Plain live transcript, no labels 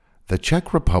The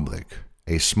Czech Republic,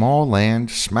 a small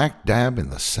land smack dab in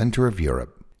the center of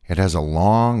Europe. It has a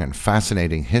long and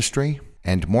fascinating history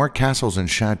and more castles and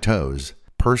chateaus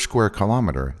per square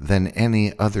kilometer than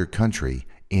any other country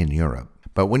in Europe.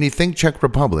 But when you think Czech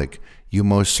Republic, you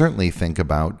most certainly think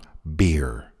about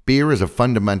beer. Beer is a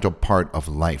fundamental part of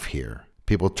life here.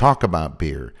 People talk about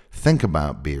beer, think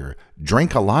about beer,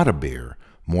 drink a lot of beer,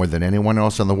 more than anyone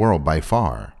else in the world by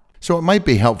far. So it might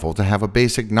be helpful to have a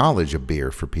basic knowledge of beer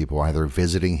for people either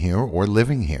visiting here or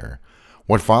living here.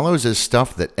 What follows is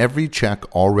stuff that every Czech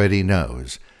already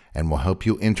knows and will help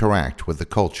you interact with the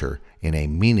culture in a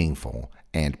meaningful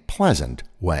and pleasant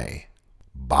way.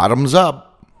 Bottoms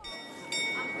up!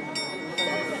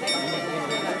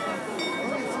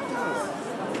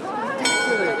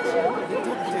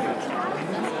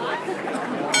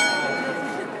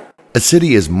 A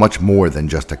city is much more than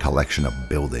just a collection of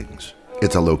buildings.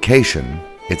 It's a location,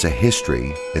 it's a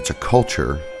history, it's a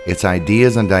culture, it's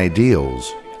ideas and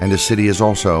ideals, and a city is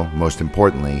also, most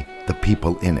importantly, the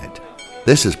people in it.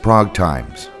 This is Prague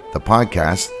Times, the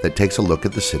podcast that takes a look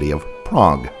at the city of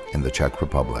Prague in the Czech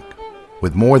Republic.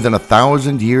 With more than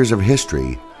 1,000 years of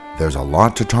history, there's a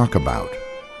lot to talk about.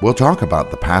 We'll talk about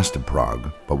the past of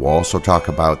Prague, but we'll also talk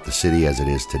about the city as it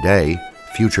is today,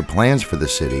 future plans for the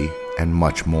city, and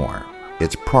much more.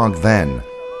 It's Prague then,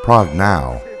 Prague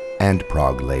now, and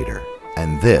Prague later.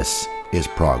 And this is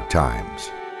Prague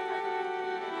Times.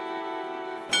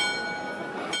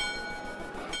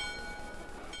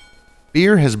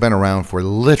 Beer has been around for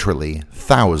literally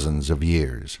thousands of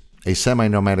years. A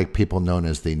semi-nomadic people known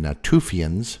as the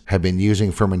Natufians have been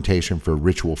using fermentation for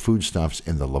ritual foodstuffs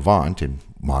in the Levant, in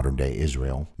modern-day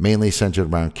Israel, mainly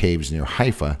centered around caves near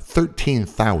Haifa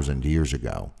 13,000 years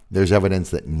ago. There's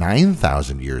evidence that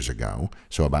 9,000 years ago,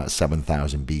 so about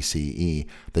 7,000 BCE,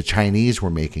 the Chinese were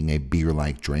making a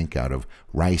beer-like drink out of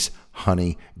rice,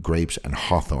 honey, grapes, and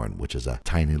hawthorn, which is a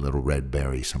tiny little red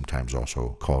berry, sometimes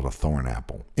also called a thorn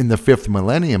apple. In the 5th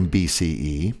millennium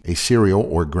BCE, a cereal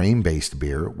or grain-based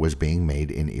beer was being made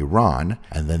in Iran,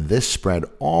 and then this spread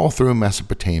all through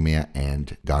Mesopotamia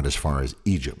and got as far as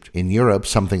Egypt. In Europe,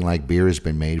 something like beer has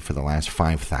been made for the last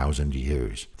 5,000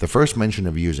 years. The first mention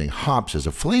of using hops as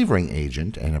a flavoring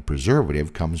agent and a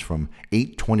preservative comes from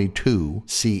 822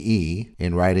 CE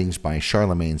in writings by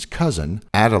Charlemagne's cousin,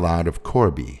 Adelard of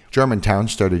Corbie. German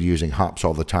towns started using hops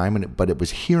all the time, but it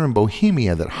was here in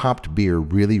Bohemia that hopped beer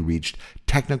really reached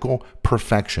technical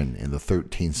perfection in the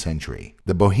 13th century.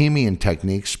 The Bohemian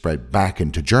technique spread back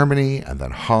into Germany and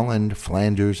then Holland,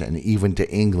 Flanders, and even to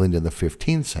England in the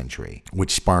 15th century,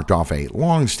 which sparked off a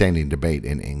long-standing debate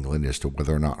in England as to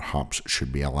whether or not hops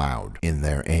should be allowed in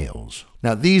their ales.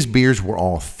 Now, these beers were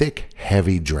all thick,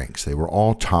 heavy drinks. They were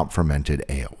all top-fermented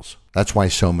ales. That's why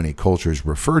so many cultures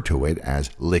refer to it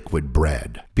as liquid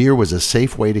bread. Beer was a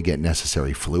safe way to get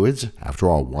necessary fluids. After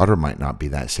all, water might not be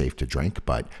that safe to drink,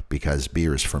 but because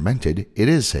beer is fermented, it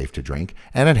is safe to drink,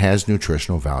 and it has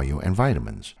nutritional value and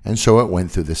vitamins. And so it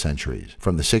went through the centuries.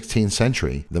 From the 16th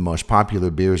century, the most popular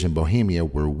beers in Bohemia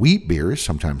were wheat beers,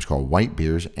 sometimes called white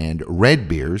beers, and red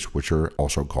beers, which are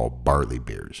also called barley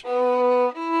beers.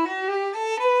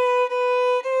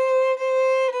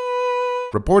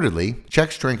 Reportedly,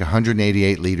 Czechs drink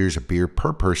 188 liters of beer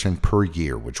per person per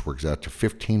year, which works out to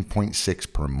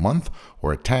 15.6 per month,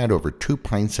 or a tad over 2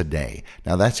 pints a day.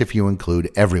 Now that's if you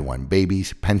include everyone,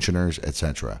 babies, pensioners,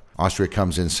 etc. Austria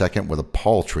comes in second with a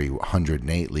paltry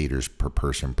 108 liters per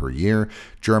person per year,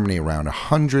 Germany around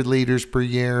 100 liters per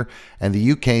year, and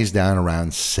the UK's down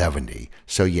around 70.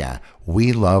 So yeah,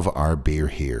 we love our beer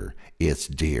here. It's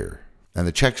dear. And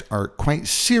the Czechs are quite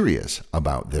serious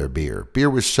about their beer. Beer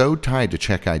was so tied to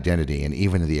Czech identity and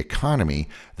even to the economy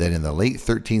that in the late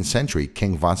 13th century,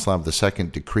 King Václav II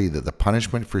decreed that the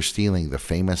punishment for stealing the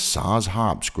famous Saz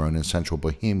hops grown in central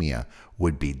Bohemia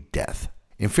would be death.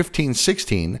 In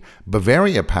 1516,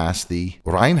 Bavaria passed the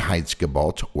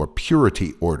Reinheitsgebot, or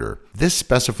purity order. This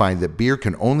specified that beer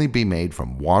can only be made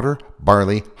from water,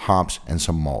 barley, hops, and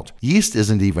some malt. Yeast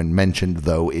isn't even mentioned,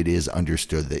 though it is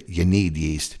understood that you need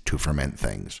yeast to ferment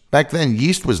things. Back then,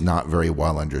 yeast was not very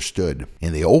well understood.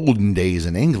 In the olden days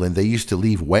in England, they used to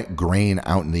leave wet grain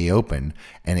out in the open,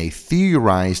 and a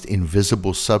theorized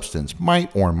invisible substance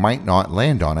might or might not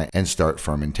land on it and start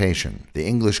fermentation. The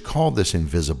English called this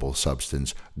invisible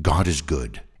substance God is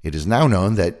good. It is now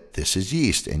known that this is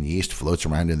yeast, and yeast floats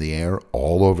around in the air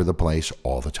all over the place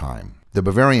all the time. The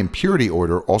Bavarian Purity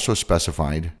Order also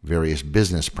specified various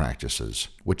business practices,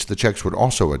 which the Czechs would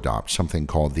also adopt, something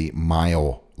called the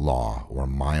mile law or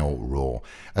mile rule.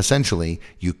 Essentially,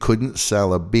 you couldn't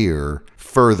sell a beer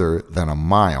further than a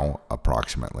mile,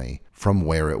 approximately, from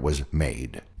where it was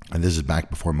made. And this is back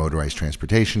before motorized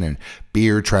transportation, and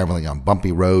beer traveling on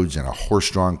bumpy roads in a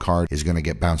horse-drawn cart is going to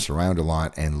get bounced around a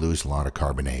lot and lose a lot of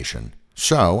carbonation.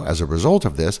 So, as a result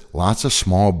of this, lots of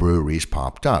small breweries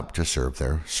popped up to serve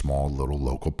their small little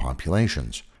local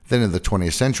populations. Then in the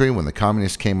 20th century, when the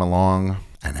communists came along,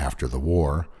 and after the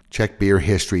war, Czech beer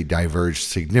history diverged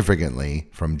significantly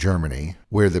from Germany,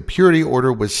 where the purity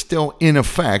order was still in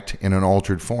effect in an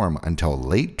altered form until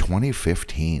late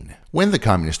 2015. When the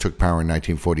communists took power in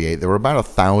 1948, there were about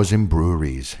 1,000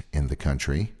 breweries in the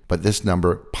country, but this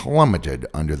number plummeted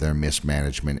under their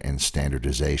mismanagement and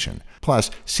standardization. Plus,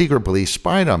 secret police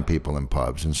spied on people in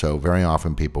pubs, and so very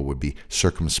often people would be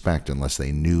circumspect unless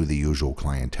they knew the usual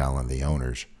clientele and the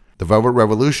owners. The Velvet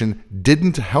Revolution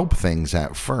didn't help things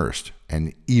at first,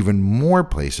 and even more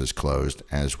places closed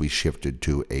as we shifted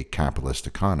to a capitalist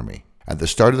economy. At the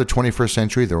start of the 21st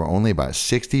century, there were only about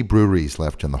 60 breweries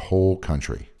left in the whole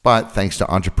country. But thanks to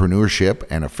entrepreneurship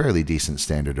and a fairly decent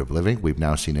standard of living, we've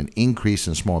now seen an increase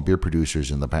in small beer producers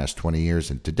in the past 20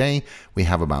 years, and today we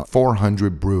have about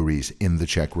 400 breweries in the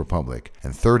Czech Republic,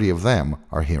 and 30 of them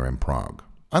are here in Prague.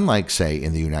 Unlike, say,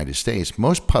 in the United States,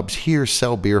 most pubs here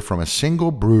sell beer from a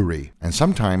single brewery, and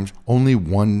sometimes only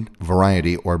one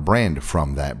variety or brand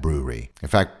from that brewery. In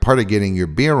fact, part of getting your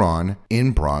beer on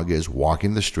in Prague is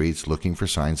walking the streets looking for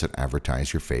signs that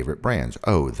advertise your favorite brands.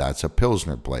 Oh, that's a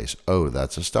Pilsner place. Oh,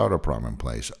 that's a Stauderpramen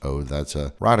place. Oh, that's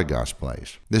a Radagast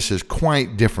place. This is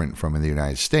quite different from in the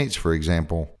United States, for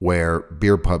example, where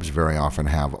beer pubs very often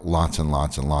have lots and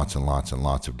lots and lots and lots and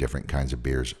lots of different kinds of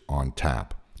beers on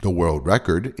tap. The world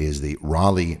record is the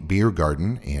Raleigh Beer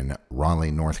Garden in Raleigh,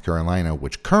 North Carolina,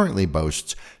 which currently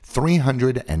boasts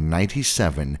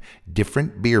 397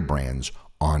 different beer brands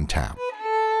on tap.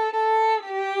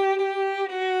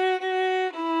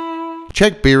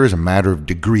 Czech beer is a matter of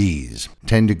degrees.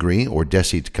 10 degree or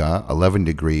desítka, 11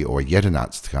 degree or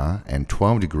jedenáctka, and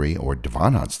 12 degree or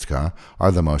dvanáctka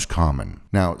are the most common.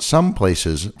 Now, some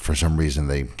places, for some reason,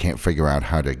 they can't figure out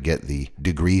how to get the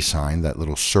degree sign, that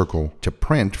little circle, to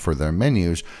print for their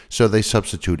menus, so they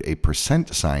substitute a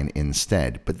percent sign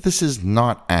instead. But this is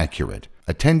not accurate.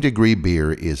 A 10-degree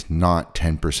beer is not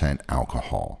 10%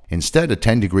 alcohol. Instead, a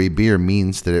 10-degree beer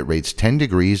means that it rates 10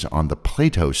 degrees on the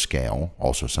Plato scale,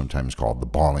 also sometimes called the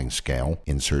Balling scale,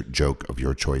 insert joke of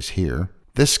your choice here.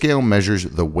 This scale measures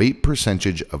the weight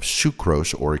percentage of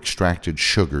sucrose or extracted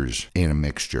sugars in a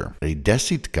mixture. A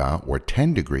desítka, or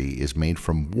 10 degree, is made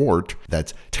from wort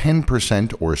that's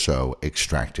 10% or so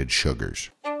extracted sugars.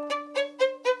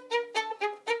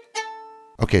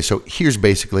 Okay, so here's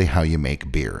basically how you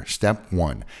make beer. Step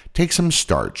 1. Take some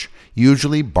starch,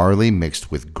 usually barley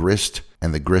mixed with grist,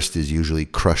 and the grist is usually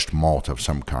crushed malt of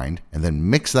some kind, and then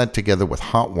mix that together with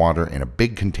hot water in a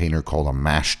big container called a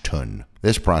mash tun.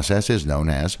 This process is known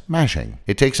as mashing.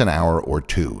 It takes an hour or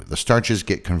two. The starches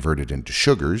get converted into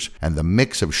sugars, and the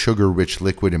mix of sugar-rich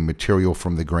liquid and material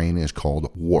from the grain is called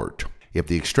wort. If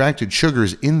the extracted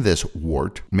sugars in this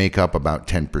wort make up about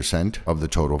 10% of the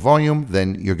total volume,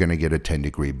 then you're going to get a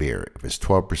 10-degree beer. If it's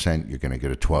 12%, you're going to get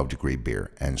a 12-degree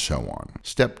beer, and so on.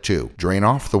 Step 2, drain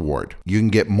off the wort. You can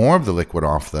get more of the liquid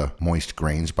off the moist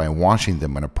grains by washing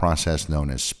them in a process known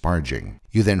as sparging.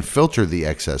 You then filter the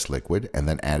excess liquid and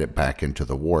then add it back into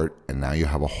the wort, and now you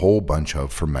have a whole bunch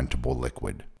of fermentable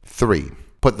liquid. 3.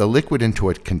 Put the liquid into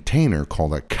a container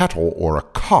called a kettle or a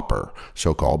copper,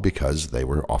 so-called because they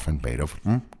were often made of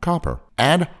copper.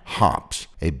 Add hops,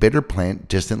 a bitter plant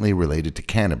distantly related to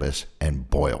cannabis, and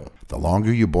boil. The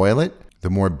longer you boil it, the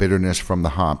more bitterness from the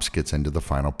hops gets into the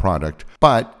final product,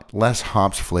 but less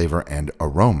hops flavor and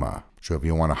aroma. So if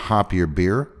you want to hop your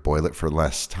beer, boil it for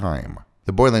less time.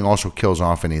 The boiling also kills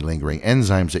off any lingering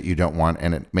enzymes that you don't want,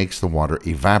 and it makes the water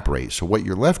evaporate. So what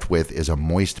you're left with is a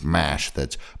moist mash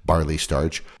that's barley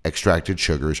starch, extracted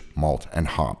sugars, malt, and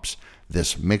hops.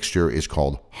 This mixture is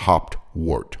called hopped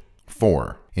wort.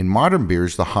 4. In modern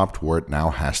beers, the hopped wort now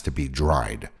has to be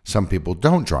dried. Some people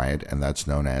don't dry it, and that's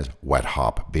known as wet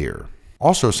hop beer.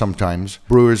 Also, sometimes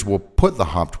brewers will put the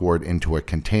hopped wort into a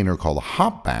container called a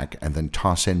hop back and then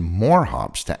toss in more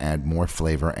hops to add more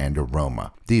flavor and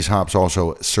aroma. These hops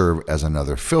also serve as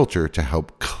another filter to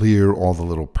help clear all the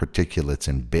little particulates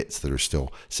and bits that are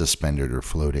still suspended or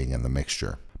floating in the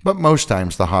mixture. But most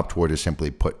times the hopped wort is simply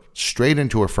put straight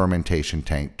into a fermentation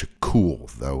tank to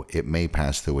cool, though it may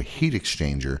pass through a heat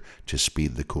exchanger to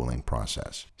speed the cooling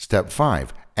process. Step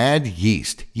 5. Add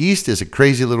yeast. Yeast is a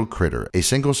crazy little critter, a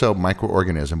single-celled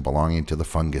microorganism belonging to the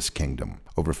fungus kingdom.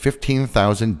 Over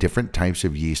 15,000 different types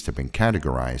of yeast have been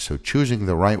categorized, so choosing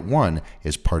the right one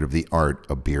is part of the art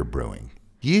of beer brewing.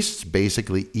 Yeasts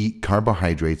basically eat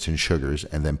carbohydrates and sugars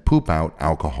and then poop out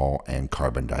alcohol and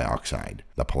carbon dioxide.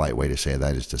 The polite way to say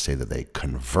that is to say that they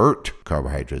convert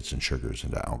carbohydrates and sugars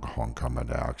into alcohol and carbon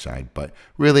dioxide. But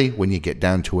really, when you get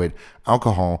down to it,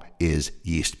 alcohol is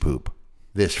yeast poop.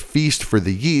 This feast for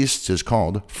the yeasts is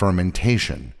called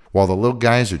fermentation. While the little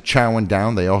guys are chowing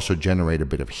down, they also generate a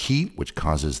bit of heat, which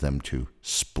causes them to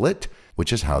split,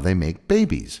 which is how they make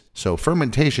babies. So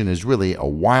fermentation is really a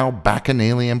wild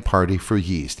bacchanalian party for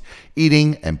yeast,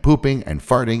 eating and pooping and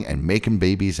farting and making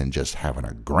babies and just having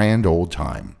a grand old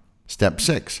time. Step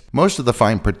 6. Most of the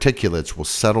fine particulates will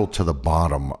settle to the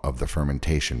bottom of the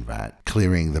fermentation vat,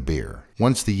 clearing the beer.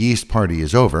 Once the yeast party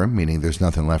is over, meaning there's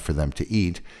nothing left for them to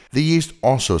eat, the yeast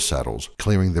also settles,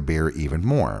 clearing the beer even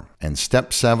more. And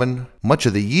step 7, much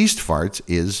of the yeast farts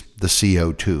is the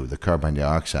CO2, the carbon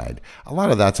dioxide. A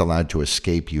lot of that's allowed to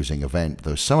escape using a vent,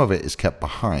 though some of it is kept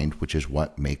behind, which is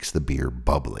what makes the beer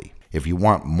bubbly. If you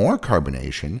want more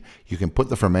carbonation, you can put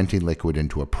the fermenting liquid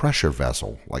into a pressure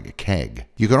vessel, like a keg.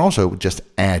 You can also just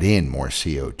add in more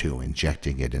CO2,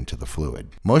 injecting it into the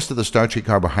fluid. Most of the starchy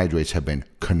carbohydrates have been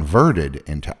converted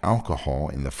into alcohol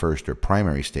in the first or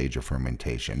primary stage of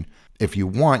fermentation. If you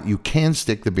want, you can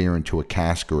stick the beer into a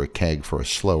cask or a keg for a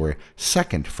slower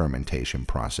second fermentation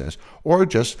process, or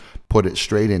just put it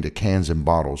straight into cans and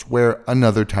bottles where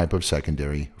another type of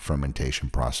secondary fermentation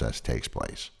process takes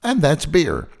place. And that's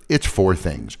beer. It's 4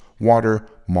 things: water,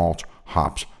 malt,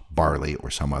 hops, barley, or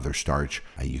some other starch.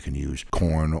 You can use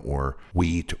corn or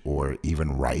wheat or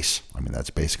even rice.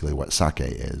 That's basically what sake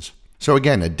is. So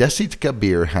again, a Desítka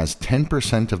beer has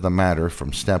 10% of the matter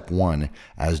from step 1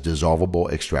 as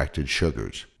dissolvable extracted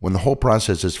sugars. When the whole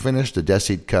process is finished, a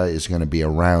Desítka is going to be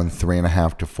around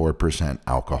 3.5 to 4%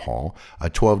 alcohol.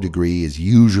 A 12 degree is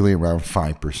usually around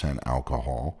 5%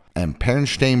 alcohol. And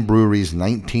Pernstein Brewery's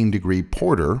 19-degree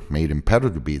porter, made in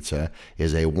Pardubice,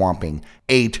 is a whopping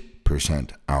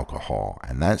 8% alcohol.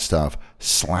 And that stuff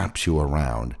slaps you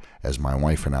around, as my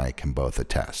wife and I can both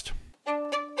attest.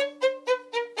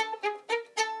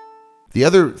 The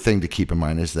other thing to keep in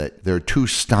mind is that there are 2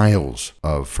 styles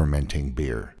of fermenting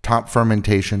beer: top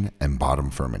fermentation and bottom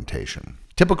fermentation.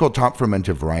 Typical top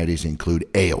fermented varieties include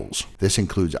ales. This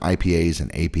includes IPAs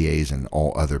and APAs and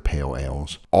all other pale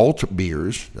ales. Alt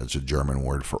beers, that's a German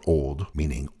word for old,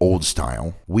 meaning old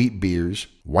style. Wheat beers,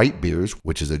 white beers,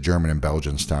 which is a German and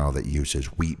Belgian style that uses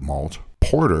wheat malt.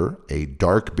 Porter, a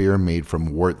dark beer made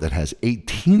from wort that has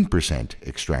 18%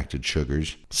 extracted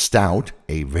sugars. Stout,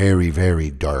 a very,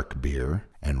 very dark beer.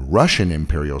 And Russian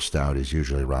Imperial Stout is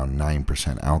usually around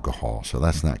 9% alcohol, so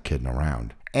that's not kidding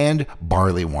around. And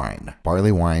barley wine.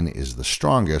 Barley wine is the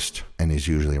strongest and is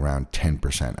usually around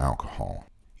 10% alcohol.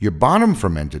 Your bottom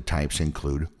fermented types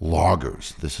include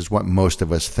lagers. This is what most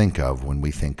of us think of when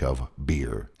we think of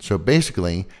beer. So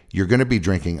basically, you're going to be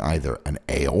drinking either an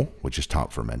ale, which is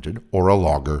top fermented, or a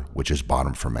lager, which is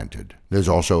bottom fermented. There's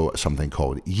also something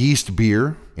called yeast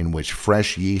beer, in which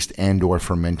fresh yeast and/or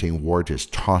fermenting wort is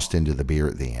tossed into the beer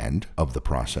at the end of the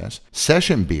process.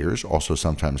 Session beers, also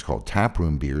sometimes called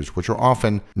taproom beers, which are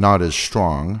often not as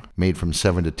strong, made from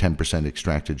 7 to 10%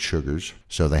 extracted sugars,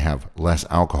 so they have less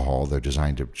alcohol. They're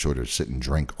designed to sort of sit and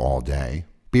drink all day.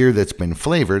 Beer that's been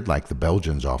flavored, like the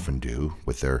Belgians often do,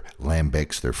 with their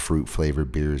lambics, their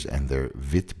fruit-flavored beers, and their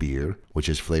witbier, which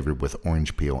is flavored with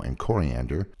orange peel and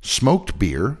coriander. Smoked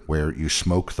beer, where you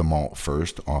smoke the malt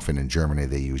first. Often in Germany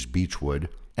they use beechwood.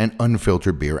 And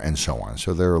unfiltered beer, and so on.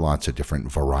 So there are lots of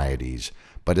different varieties.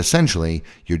 But essentially,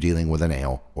 you're dealing with an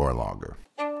ale or a lager.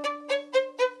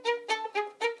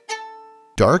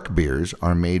 Dark beers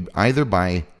are made either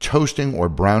by toasting or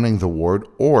browning the wort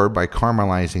or by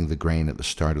caramelizing the grain at the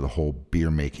start of the whole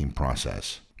beer-making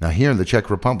process. Now here in the Czech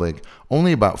Republic,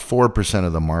 only about 4%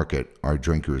 of the market are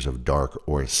drinkers of dark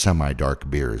or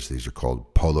semi-dark beers. These are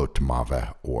called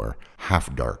polotmavé or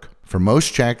half-dark. For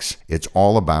most Czechs, it's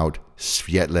all about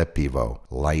světlé pivo,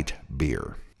 light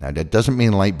beer. Now that doesn't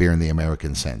mean light beer in the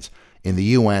American sense. In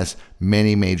the US,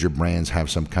 many major brands have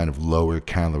some kind of lower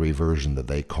calorie version that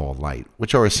they call light,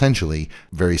 which are essentially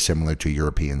very similar to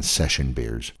European session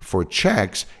beers. For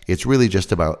Czechs, it's really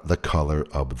just about the color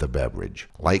of the beverage.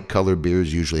 Light colored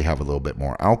beers usually have a little bit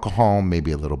more alcohol,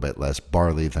 maybe a little bit less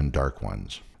barley than dark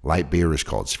ones. Light beer is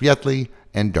called světlý,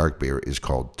 and dark beer is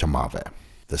called tmavé.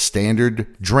 The standard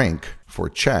drink for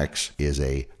Czechs is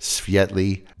a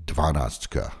světlý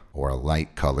 12, or a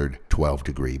light colored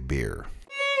 12-degree beer.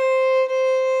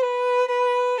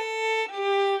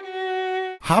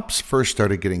 Hops first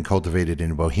started getting cultivated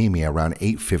in Bohemia around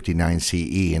 859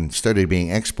 CE and started being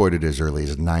exported as early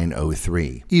as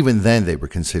 903. Even then, they were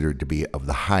considered to be of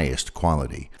the highest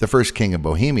quality. The first king of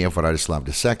Bohemia, Vladislav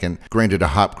II, granted a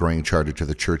hop-growing charter to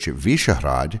the church at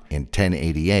Vyšehrad in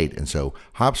 1088, and so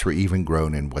hops were even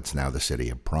grown in what's now the city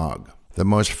of Prague. The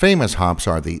most famous hops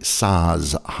are the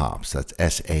Saaz hops, that's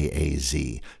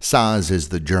S-A-A-Z. Saaz is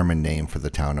the German name for the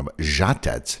town of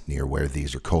Žatec, near where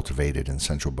these are cultivated in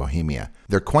central Bohemia.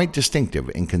 They're quite distinctive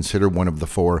and considered one of the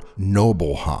 4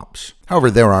 noble hops. However,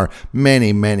 there are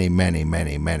many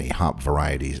hop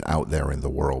varieties out there in the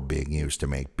world being used to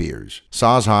make beers.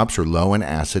 Saaz hops are low in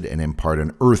acid and impart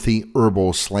an earthy,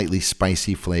 herbal, slightly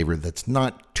spicy flavor that's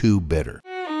not too bitter.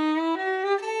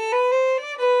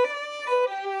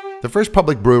 The first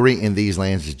public brewery in these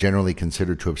lands is generally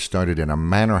considered to have started in a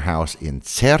manor house in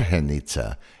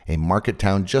Čerhenica, a market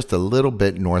town just a little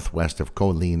bit northwest of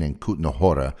Kolín and Kutná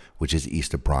Hora, which is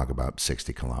east of Prague, about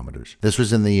 60 kilometers. This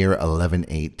was in the year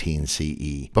 1118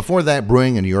 CE. Before that,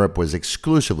 brewing in Europe was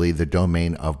exclusively the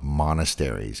domain of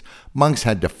monasteries. Monks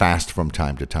had to fast from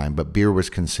time to time, but beer was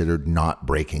considered not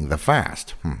breaking the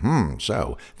fast.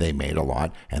 So they made a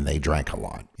lot and they drank a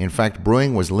lot. In fact,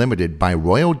 brewing was limited by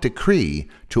royal decree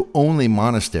to only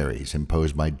monasteries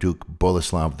imposed by Duke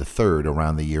Boleslav III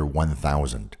around the year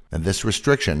 1000. And this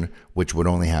restriction, which would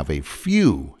only have a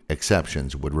few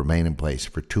exceptions, would remain in place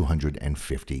for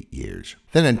 250 years.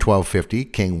 Then in 1250,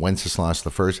 King Wenceslas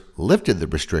I lifted the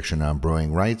restriction on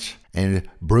brewing rights, and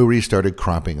breweries started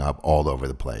cropping up all over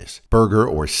the place. Burgher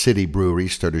or city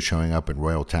breweries started showing up in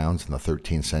royal towns in the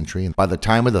 13th century, and by the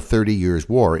time of the 30 Years'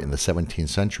 War in the 17th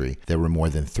century, there were more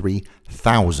than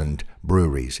 3,000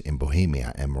 breweries in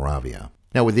Bohemia and Moravia.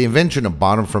 Now, with the invention of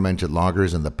bottom-fermented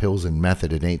lagers and the Pilsen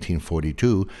method in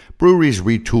 1842, breweries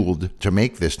retooled to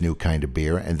make this new kind of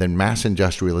beer, and then mass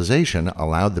industrialization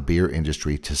allowed the beer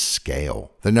industry to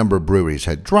scale. The number of breweries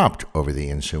had dropped over the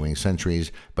ensuing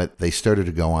centuries, but they started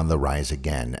to go on the rise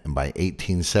again, and by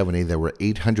 1870 there were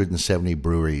 870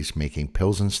 breweries making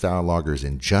Pilsen-style lagers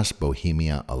in just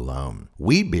Bohemia alone.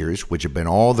 Wheat beers, which had been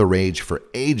all the rage for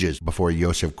ages before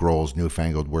Josef Groll's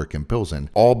newfangled work in Pilsen,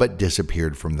 all but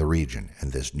disappeared from the region,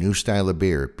 and this new style of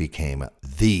beer became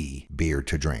the beer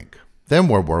to drink. Then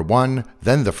World War I,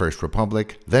 then the First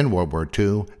Republic, then World War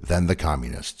II, then the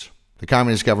Communists. The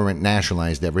Communist government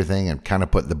nationalized everything and kind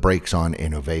of put the brakes on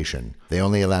innovation. They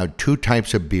only allowed 2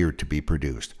 types of beer to be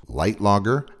produced, light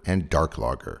lager and dark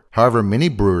lager. However, many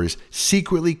brewers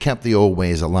secretly kept the old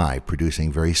ways alive,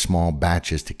 producing very small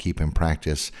batches to keep in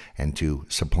practice and to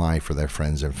supply for their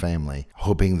friends and family,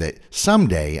 hoping that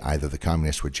someday either the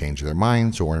communists would change their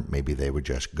minds or maybe they would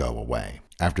just go away.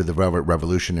 After the Velvet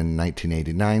Revolution in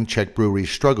 1989, Czech breweries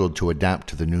struggled to adapt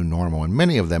to the new normal, and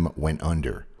many of them went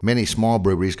under. Many small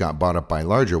breweries got bought up by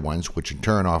larger ones, which in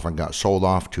turn often got sold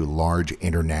off to large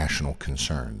international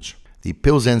concerns. The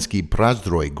Pilsenský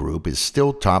Prazdroj Group is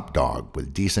still top dog,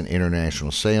 with decent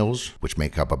international sales, which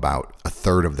make up about a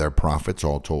third of their profits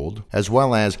all told, as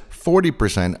well as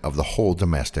 40% of the whole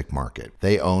domestic market.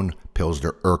 They own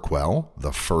Pilsner Urquell,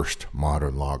 the first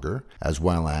modern lager, as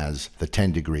well as the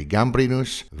 10-degree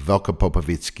Gambrinus,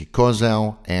 Velkopopovitsky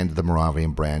Kozel, and the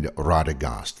Moravian brand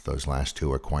Radegast, those last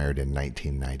 2 acquired in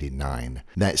 1999.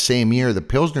 That same year, the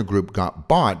Pilsner Group got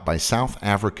bought by South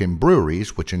African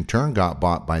breweries, which in turn got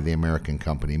bought by the American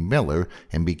company Miller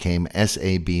and became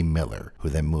SAB Miller, who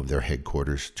then moved their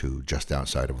headquarters to just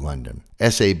outside of London.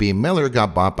 SAB Miller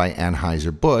got bought by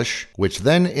Anheuser-Busch, which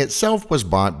then itself was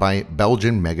bought by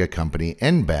Belgian mega company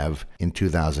InBev in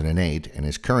 2008 and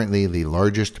is currently the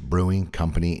largest brewing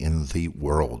company in the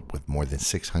world with more than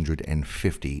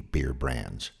 650 beer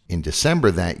brands. In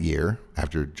December that year,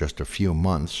 after just a few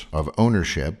months of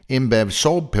ownership, InBev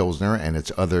sold Pilsner and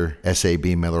its other SAB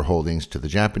Miller holdings to the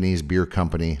Japanese beer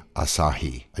company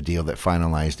Asahi, a deal that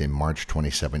finalized in March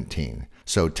 2017.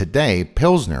 So today,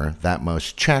 Pilsner, that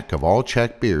most Czech of all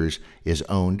Czech beers, is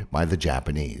owned by the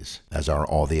Japanese, as are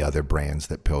all the other brands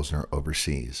that Pilsner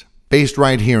oversees. Based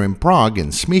right here in Prague,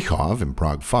 in Smíchov, in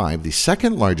Prague 5, the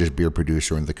second largest beer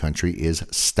producer in the country is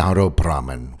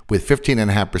Staropramen. With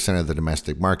 15.5% of the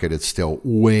domestic market, it's still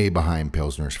way behind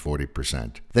Pilsner's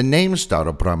 40%. The name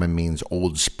Staropramen means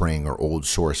old spring or old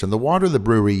source, and the water the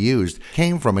brewery used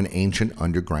came from an ancient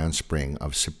underground spring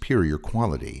of superior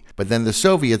quality. But then the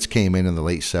Soviets came in the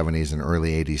late 70s and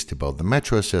early 80s to build the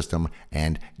metro system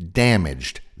and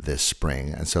damaged this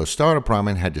spring, and so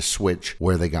Staropramen had to switch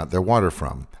where they got their water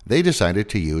from. They decided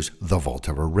to use the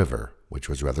Vltava River, which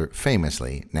was rather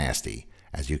famously nasty.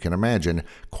 As you can imagine,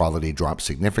 quality dropped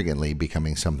significantly,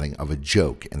 becoming something of a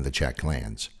joke in the Czech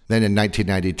lands. Then in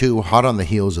 1992, hot on the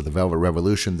heels of the Velvet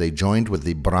Revolution, they joined with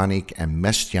the Branik and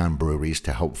Mestian breweries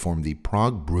to help form the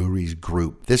Prague Breweries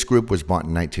Group. This group was bought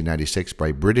in 1996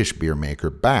 by British beer maker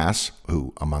Bass,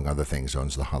 who, among other things,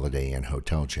 owns the Holiday Inn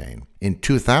hotel chain. In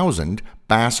 2000,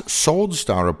 Bass sold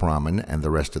Staropramen and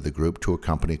the rest of the group to a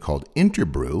company called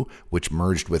Interbrew, which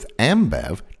merged with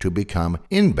Ambev to become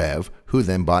InBev, who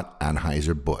then bought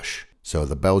Anheuser-Busch. So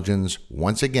the Belgians,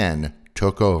 once again,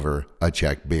 took over a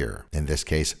Czech beer, in this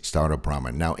case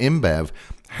Staropramen. Now InBev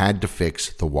had to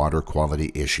fix the water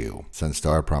quality issue since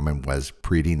Staropramen was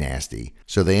pretty nasty.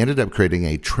 So they ended up creating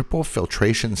a triple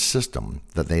filtration system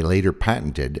that they later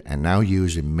patented and now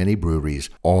use in many breweries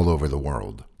all over the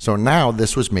world. So now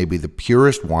this was maybe the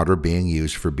purest water being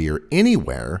used for beer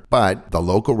anywhere, but the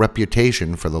local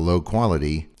reputation for the low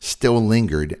quality still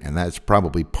lingered, and that's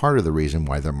probably part of the reason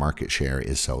why their market share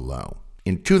is so low.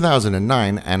 In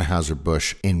 2009,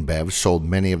 Anheuser-Busch InBev sold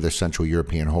many of their Central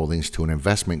European holdings to an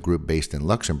investment group based in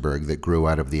Luxembourg that grew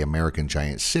out of the American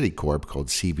giant Citicorp called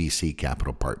CVC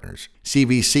Capital Partners.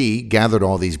 CVC gathered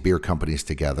all these beer companies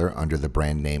together under the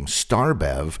brand name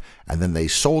StarBev, and then they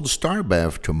sold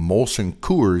StarBev to Molson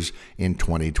Coors in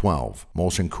 2012.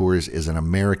 Molson Coors is an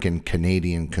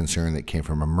American-Canadian concern that came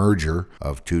from a merger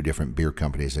of two different beer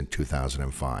companies in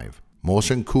 2005.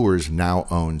 Molson Coors now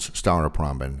owns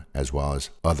Staropramen as well as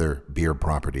other beer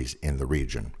properties in the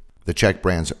region. The Czech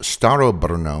brands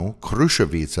Starobrno,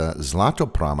 Krušovice,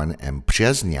 Zlatopramen, and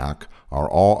Přesňak are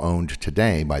all owned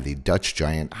today by the Dutch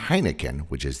giant Heineken,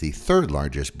 which is the third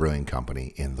largest brewing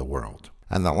company in the world.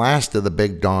 And the last of the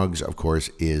big dogs, of course,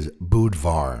 is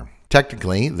Budvar.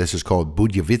 Technically, this is called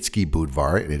Budějovický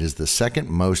Budvar, and it is the second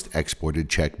most exported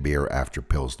Czech beer after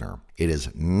Pilsner. It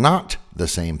is not the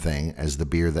same thing as the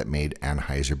beer that made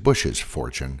Anheuser-Busch's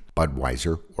fortune,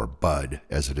 Budweiser, or Bud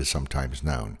as it is sometimes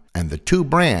known. And the two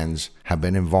brands have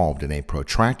been involved in a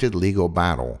protracted legal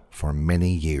battle for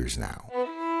many years now.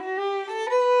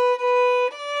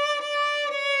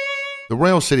 The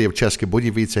royal city of České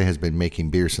Budějovice has been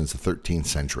making beer since the 13th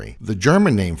century. The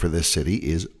German name for this city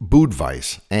is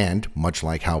Budweis, and much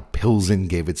like how Pilsen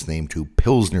gave its name to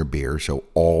Pilsner beer, so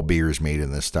all beers made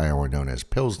in this style are known as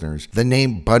Pilsners, the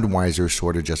name Budweiser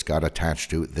sort of just got attached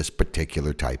to this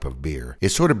particular type of beer. It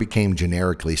sort of became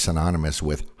generically synonymous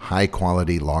with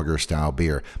high-quality lager-style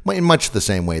beer, in much the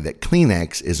same way that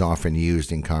Kleenex is often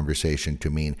used in conversation to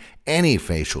mean any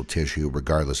facial tissue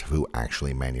regardless of who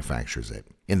actually manufactures it.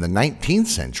 In the 19th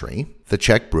century, the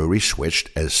Czech brewery switched,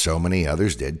 as so many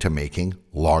others did, to making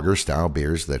lager-style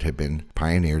beers that had been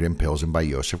pioneered in Pilsen by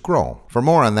Josef Groll. For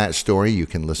more on that story, you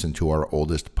can listen to our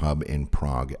Oldest Pub in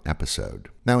Prague episode.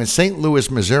 Now, in St. Louis,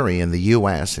 Missouri, in the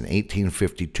U.S., in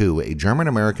 1852, a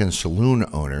German-American saloon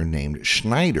owner named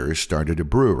Schneider started a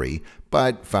brewery,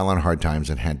 but fell on hard times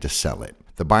and had to sell it.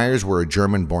 The buyers were a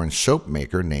German-born soap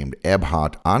maker named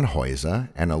Ebhard Anheuser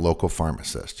and a local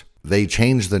pharmacist. They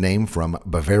changed the name from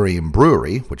Bavarian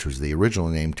Brewery, which was the original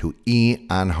name, to E.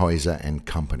 Anheuser and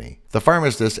Company. The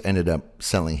pharmacist ended up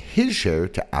selling his share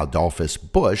to Adolphus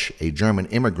Busch, a German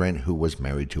immigrant who was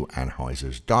married to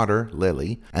Anheuser's daughter,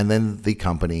 Lily, and then the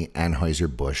company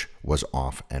Anheuser-Busch was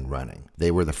off and running.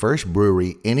 They were the first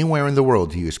brewery anywhere in the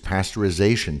world to use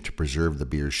pasteurization to preserve the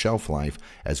beer's shelf life,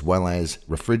 as well as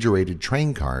refrigerated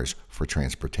train cars for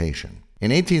transportation. In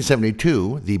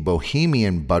 1872, the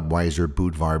Bohemian Budweiser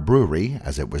Budvar Brewery,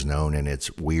 as it was known in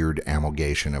its weird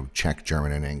amalgamation of Czech,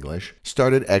 German, and English,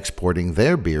 started exporting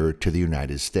their beer to the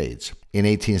United States. In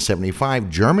 1875,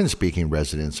 German-speaking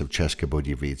residents of České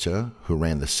Budějovice, who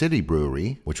ran the city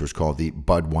brewery, which was called the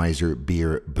Budweiser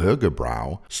Bier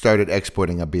Bürgerbrau, started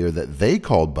exporting a beer that they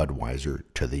called Budweiser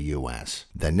to the U.S.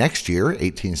 The next year,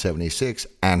 1876,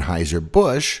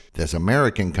 Anheuser-Busch, this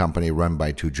American company run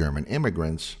by two German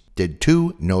immigrants, did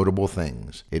two notable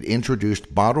things. It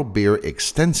introduced bottled beer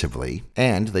extensively,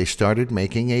 and they started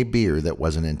making a beer that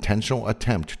was an intentional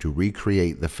attempt to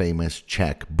recreate the famous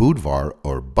Czech Budvar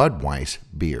or Budweis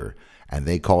beer, and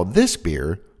they called this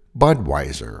beer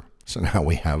Budweiser. So now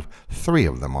we have three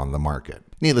of them on the market.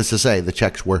 Needless to say, the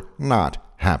Czechs were not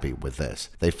happy with this.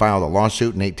 They filed a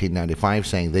lawsuit in 1895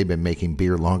 saying they'd been making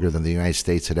beer longer than the United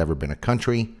States had ever been a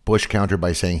country. Busch countered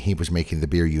by saying he was making the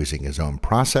beer using his own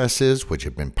processes, which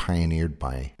had been pioneered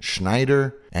by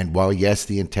Schneider. And while, yes,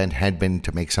 the intent had been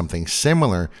to make something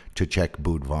similar to Czech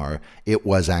Budvar, it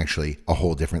was actually a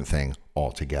whole different thing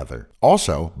altogether.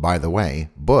 Also, by the way,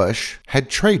 Busch had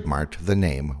trademarked the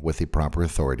name with the proper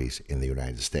authorities in the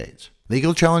United States.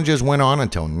 Legal challenges went on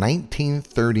until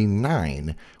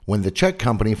 1939, when the Czech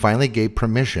company finally gave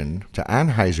permission to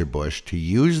Anheuser-Busch to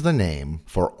use the name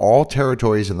for all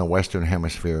territories in the Western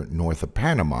Hemisphere north of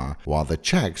Panama, while the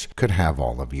Czechs could have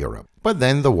all of Europe. But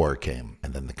then the war came,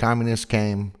 and then the communists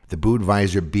came, the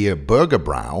Budweiser Bier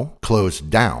Bürgerbrau closed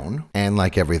down, and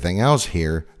like everything else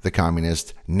here, the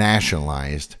communists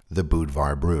nationalized the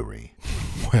Budvar Brewery.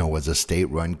 Well, was a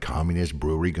state-run communist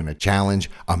brewery going to challenge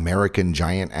American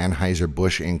giant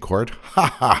Anheuser-Busch in court? Ha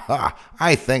ha ha!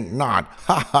 I think not!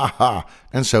 Ha ha ha!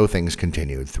 And so things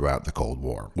continued throughout the Cold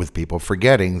War, with people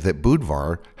forgetting that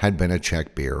Budvar had been a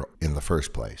Czech beer in the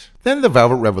first place. Then the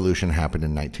Velvet Revolution happened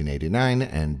in 1989,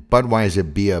 and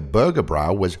Budweiser Bier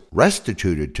Bürgerbrau was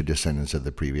restituted to descendants of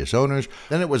the previous owners.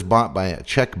 Then it was bought by a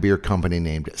Czech beer company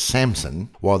named Samson,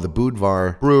 while the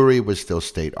Budvar brewery was still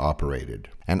state-operated.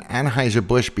 And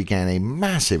Anheuser-Busch began a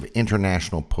massive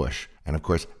international push, and of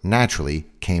course, naturally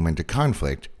came into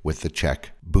conflict with the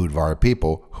Czech Budvar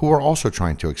people, who were also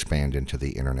trying to expand into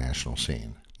the international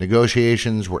scene.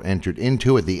 Negotiations were entered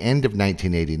into at the end of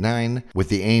 1989 with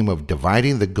the aim of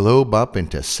dividing the globe up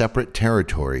into separate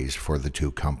territories for the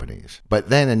two companies. But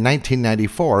then in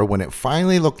 1994, when it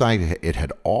finally looked like it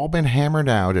had all been hammered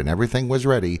out and everything was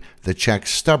ready, the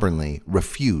Czechs stubbornly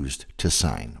refused to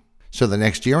sign. So the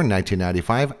next year, in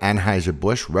 1995,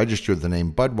 Anheuser-Busch registered the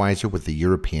name Budweiser with the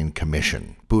European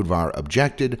Commission. Budvar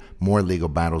objected, more legal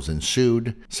battles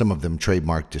ensued, some of them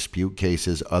trademark dispute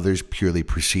cases, others purely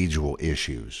procedural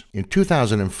issues. In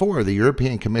 2004, the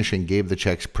European Commission gave the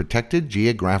Czechs protected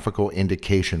geographical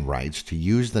indication rights to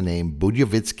use the name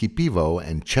Budějovické pivo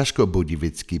and Česko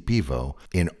Budějovické pivo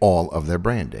in all of their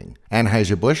branding.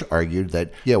 Anheuser-Busch argued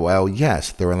that,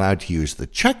 yes, they're allowed to use the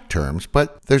Czech terms,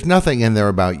 but there's nothing in there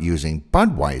about using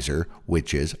Budweiser,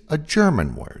 which is a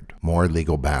German word. More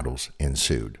legal battles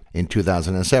ensued. In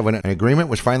 2007, an agreement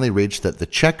was finally reached that the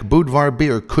Czech Budvar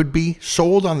beer could be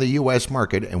sold on the U.S.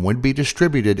 market and would be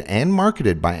distributed and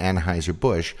marketed by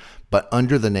Anheuser-Busch, but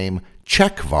under the name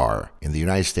Czechvar in the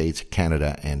United States,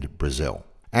 Canada, and Brazil.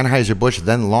 Anheuser-Busch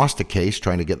then lost a case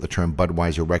trying to get the term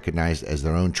Budweiser recognized as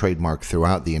their own trademark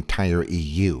throughout the entire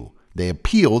EU. They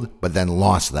appealed, but then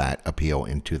lost that appeal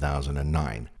in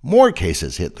 2009. More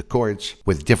cases hit the courts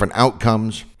with different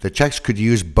outcomes. The Czechs could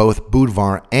use both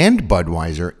Budvar and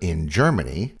Budweiser in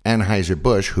Germany.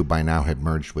 Anheuser-Busch, who by now had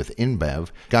merged with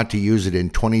InBev, got to use it in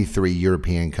 23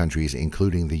 European countries,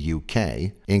 including the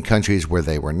UK. In countries where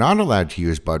they were not allowed to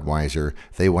use Budweiser,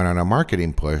 they went on a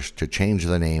marketing push to change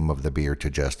the name of the beer to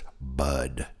just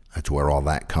Bud. That's where all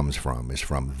that comes from, is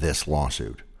from this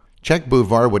lawsuit. Czech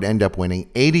Budvar would end up winning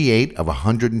 88 of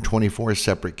 124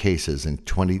 separate cases in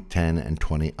 2010 and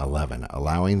 2011,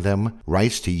 allowing them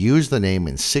rights to use the name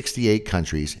in 68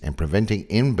 countries and preventing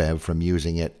InBev from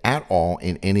using it at all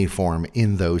in any form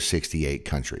in those 68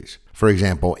 countries. For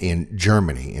example, in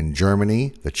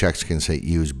Germany, the Czechs can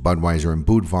use Budweiser and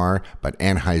Budvar, but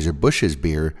Anheuser-Busch's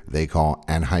beer they call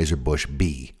Anheuser-Busch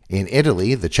B. In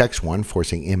Italy, the Czechs won,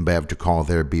 forcing InBev to call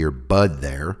their beer Bud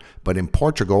there. But in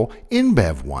Portugal,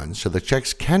 InBev won, so the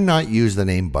Czechs cannot use the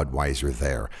name Budweiser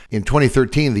there. In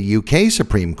 2013, the UK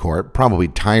Supreme Court, probably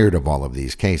tired of all of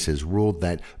these cases, ruled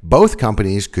that both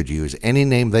companies could use any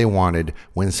name they wanted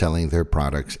when selling their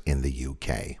products in the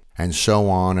UK. And so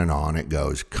on and on it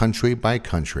goes, country by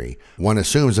country. One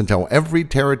assumes until every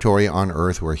territory on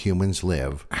Earth where humans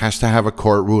live has to have a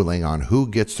court ruling on who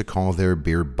gets to call their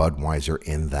beer Budweiser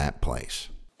in that place.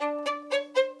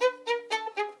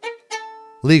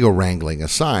 Legal wrangling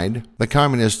aside, the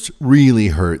communists really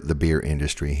hurt the beer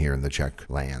industry here in the Czech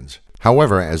lands.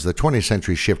 However, as the 20th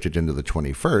century shifted into the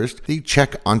 21st, the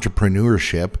Czech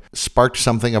entrepreneurship sparked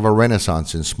something of a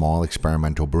renaissance in small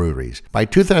experimental breweries. By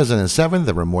 2007,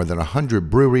 there were more than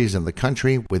 100 breweries in the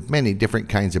country, with many different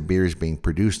kinds of beers being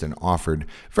produced and offered,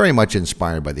 very much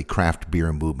inspired by the craft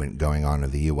beer movement going on in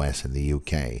the US and the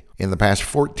UK. In the past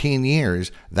 14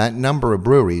 years, that number of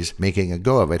breweries making a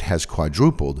go of it has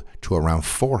quadrupled to around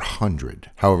 400.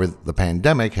 However, the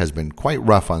pandemic has been quite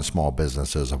rough on small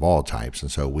businesses of all types, and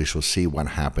so we shall see what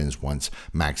happens once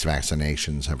max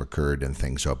vaccinations have occurred and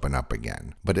things open up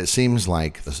again. But it seems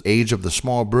like the age of the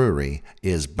small brewery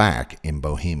is back in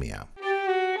Bohemia.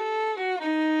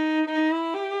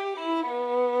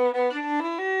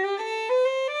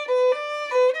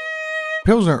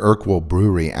 Pilsner Urquell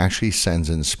Brewery actually sends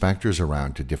inspectors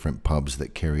around to different pubs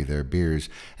that carry their beers,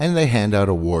 and they hand out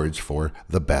awards for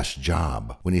the best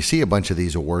job. When you see a bunch of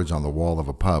these awards on the wall of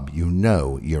a pub, you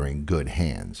know you're in good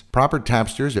hands. Proper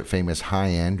tapsters at famous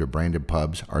high-end or branded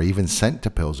pubs are even sent to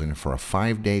Pilsen for a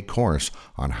 5-day course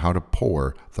on how to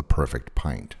pour the perfect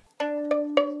pint.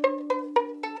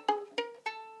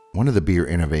 One of the beer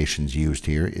innovations used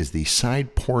here is the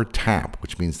side pour tap,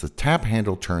 which means the tap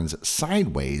handle turns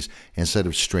sideways instead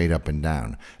of straight up and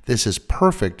down. This is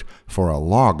perfect for a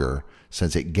lager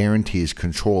since it guarantees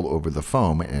control over the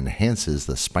foam and enhances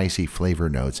the spicy flavor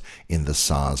notes in the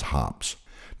Saaz hops.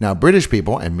 Now, British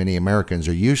people and many Americans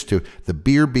are used to the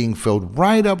beer being filled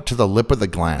right up to the lip of the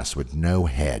glass with no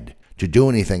head. To do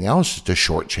anything else is to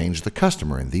shortchange the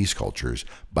customer in these cultures,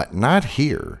 but not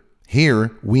here.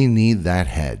 Here, we need that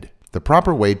head. The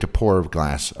proper way to pour a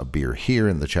glass of beer here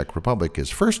in the Czech Republic is,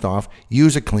 first off,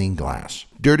 use a clean glass.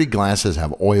 Dirty glasses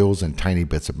have oils and tiny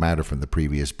bits of matter from the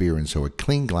previous beer, and so a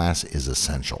clean glass is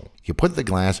essential. You put the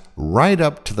glass right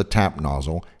up to the tap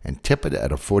nozzle and tip it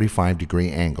at a 45-degree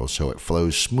angle so it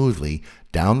flows smoothly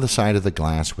down the side of the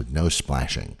glass with no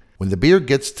splashing. When the beer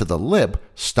gets to the lip,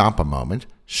 stop a moment,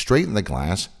 straighten the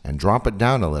glass and drop it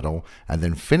down a little, and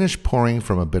then finish pouring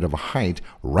from a bit of a height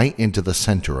right into the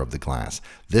center of the glass.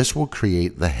 This will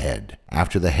create the head.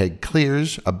 After the head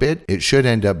clears a bit, it should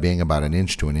end up being about 1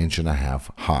 inch to 1.5 inches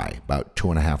high, about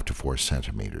 2.5 to 4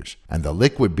 centimeters. And the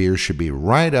liquid beer should be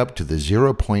right up to the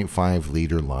 0.5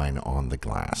 liter line on the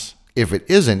glass. If it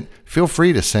isn't, feel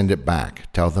free to send it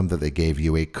back. Tell them that they gave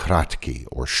you a kratky,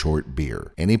 or short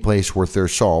beer. Any place worth their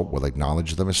salt will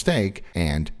acknowledge the mistake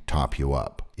and top you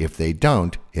up. If they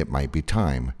don't, it might be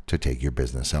time to take your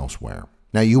business elsewhere.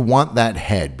 Now, you want that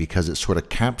head because it sort of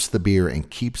caps the beer and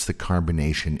keeps the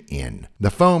carbonation in.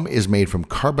 The foam is made from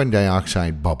carbon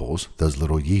dioxide bubbles, those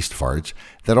little yeast farts,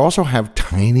 that also have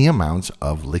tiny amounts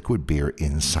of liquid beer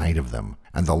inside of them.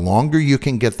 And the longer you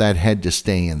can get that head to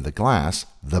stay in the glass,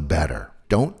 the better.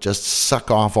 Don't just suck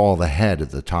off all the head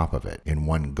at the top of it in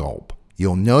one gulp.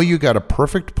 You'll know you got a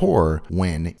perfect pour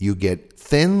when you get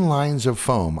thin lines of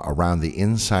foam around the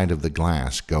inside of the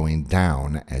glass going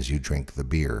down as you drink the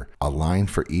beer, a line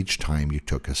for each time you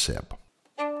took a sip.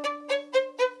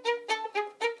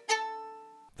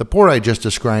 The pour I just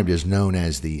described is known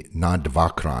as the na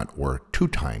dvakrát, or 2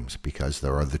 times, because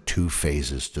there are the 2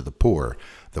 phases to the pour,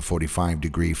 the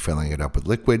 45-degree filling it up with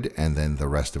liquid and then the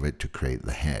rest of it to create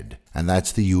the head. And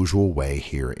that's the usual way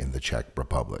here in the Czech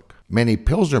Republic. Many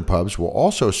Pilsner pubs will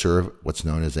also serve what's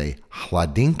known as a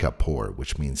hladinka pour,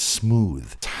 which means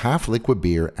smooth. It's half liquid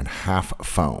beer and half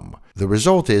foam. The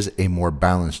result is a more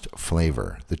balanced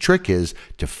flavor. The trick is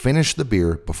to finish the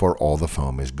beer before all the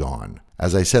foam is gone.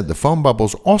 As I said, the foam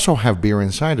bubbles also have beer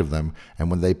inside of them,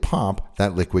 and when they pop,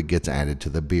 that liquid gets added to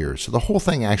the beer. So the whole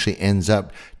thing actually ends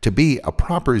up to be a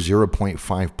proper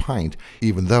 0.5 pint,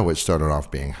 even though it started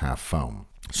off being half foam.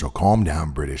 So calm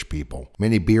down, British people.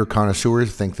 Many beer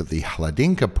connoisseurs think that the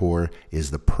hladinka pour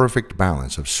is the perfect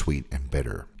balance of sweet and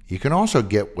bitter. You can also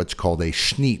get what's called a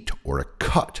schnitt, or a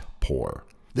cut pour.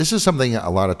 This is something a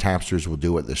lot of tapsters will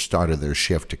do at the start of their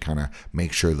shift to kind of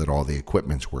make sure that all the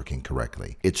equipment's working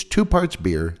correctly. It's 2 parts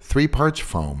beer, 3 parts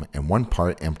foam, and 1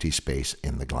 part empty space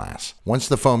in the glass. Once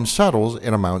the foam settles,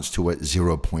 it amounts to a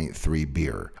 0.3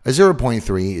 beer. A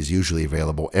 0.3 is usually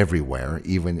available everywhere,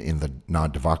 even in the na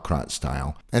dvakrát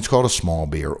style. And it's called a small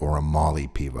beer, or a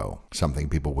malý pivo, something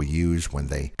people will use when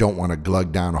they don't want to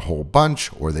glug down a whole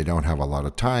bunch, or they don't have a lot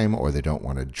of time, or they don't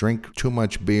want to drink too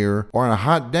much beer. Or on a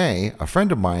hot day, a friend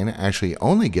of mine actually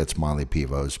only gets malý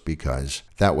pivos because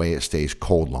that way it stays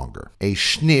cold longer. A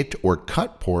schnitt, or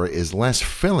cut pour, is less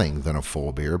filling than a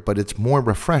full beer, but it's more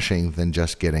refreshing than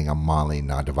just getting a malý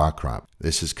na dvakrát.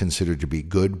 This is considered to be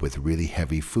good with really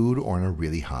heavy food or on a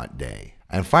really hot day.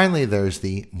 And finally, there's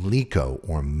the mlíko,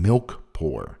 or milk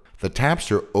pour. The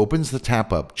tapster opens the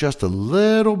tap up just a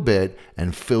little bit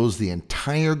and fills the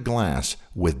entire glass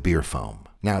with beer foam.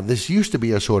 Now, this used to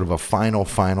be a sort of a final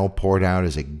poured out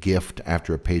as a gift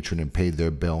after a patron had paid their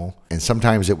bill, and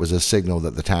sometimes it was a signal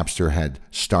that the tapster had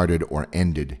started or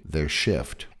ended their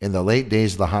shift. In the late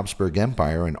days of the Habsburg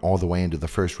Empire and all the way into the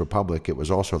First Republic, it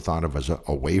was also thought of as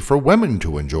a way for women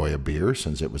to enjoy a beer,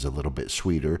 since it was a little bit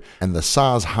sweeter, and the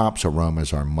Saaz hops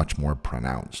aromas are much more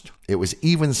pronounced. It was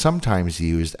even sometimes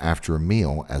used after a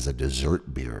meal as a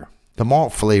dessert beer. The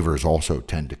malt flavors also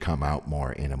tend to come out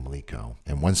more in a mlíko,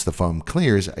 and once the foam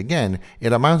clears, again,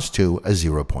 it amounts to a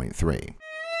 0.3.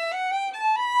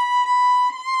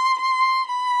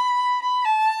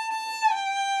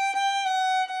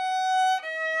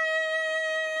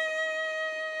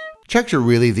 Czechs are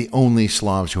really the only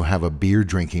Slavs who have a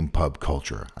beer-drinking pub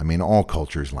culture. I mean, all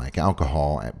cultures like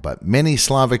alcohol, but many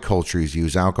Slavic cultures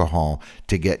use alcohol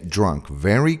to get drunk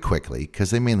very quickly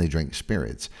because they mainly drink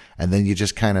spirits, and then you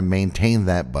just kind of maintain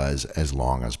that buzz as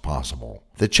long as possible.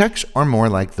 The Czechs are more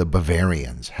like the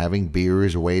Bavarians, having beer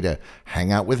as a way to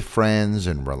hang out with friends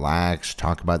and relax,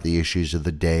 talk about the issues of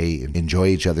the day, enjoy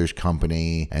each other's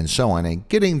company, and so on. And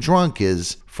getting drunk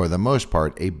is, for the most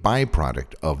part, a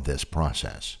byproduct of this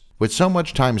process. With so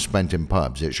much time spent in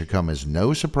pubs, it should come as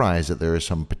no surprise that there are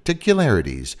some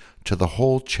particularities to the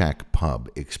whole Czech pub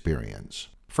experience.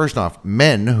 First off,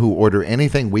 men who order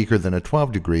anything weaker than a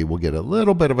 12 degree will get a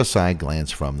little bit of a side glance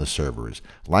from the servers.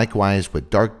 Likewise with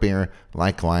dark beer,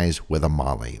 likewise with a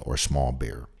Molly or small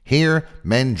beer. Here,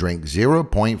 men drink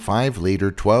 0.5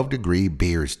 liter 12 degree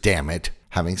beers, damn it.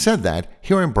 Having said that,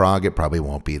 here in Prague it probably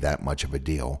won't be that much of a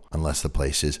deal unless the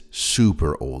place is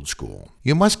super old school.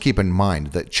 You must keep in mind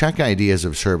that Czech ideas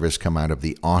of service come out of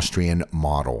the Austrian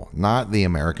model, not the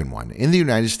American one. In the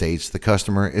United States, the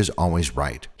customer is always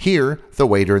right. Here, the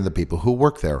waiter and the people who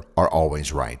work there are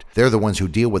always right. They're the ones who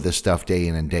deal with this stuff day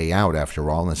in and day out after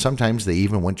all, and sometimes they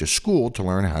even went to school to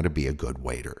learn how to be a good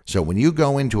waiter. So when you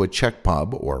go into a Czech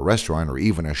pub or a restaurant or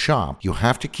even a shop, you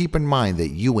have to keep in mind that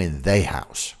you in they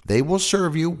house. They will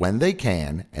serve you when they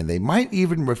can, and they might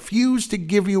even refuse to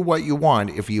give you what you want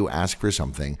if you ask for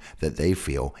something that they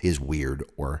feel is weird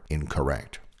or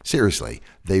incorrect. Seriously,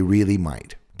 they really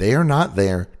might. They are not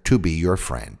there to be your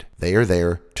friend. They are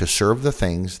there to serve the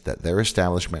things that their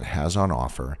establishment has on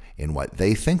offer in what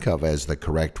they think of as the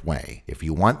correct way. If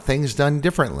you want things done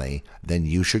differently, then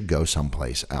you should go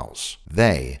someplace else.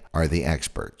 They are the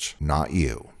experts, not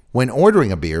you. When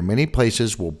ordering a beer, many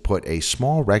places will put a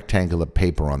small rectangle of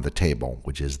paper on the table,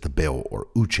 which is the bill or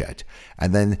účet,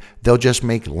 and then they'll just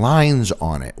make lines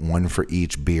on it, one for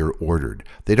each beer ordered.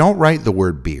 They don't write the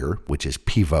word beer, which is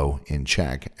pivo in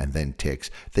Czech, and then ticks.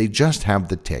 They just have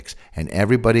the ticks, and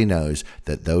everybody knows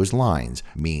that those lines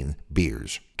mean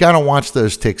beers. Gotta watch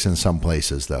those ticks in some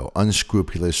places, though.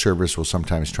 Unscrupulous servers will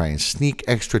sometimes try and sneak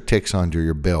extra ticks onto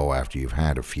your bill after you've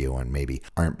had a few and maybe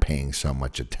aren't paying so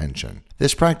much attention.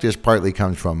 This practice partly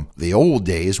comes from the old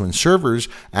days when servers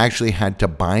actually had to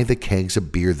buy the kegs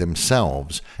of beer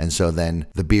themselves, and so then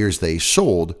the beers they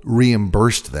sold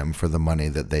reimbursed them for the money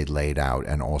that they laid out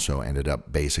and also ended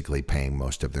up basically paying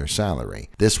most of their salary.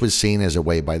 This was seen as a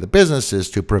way by the businesses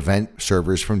to prevent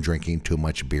servers from drinking too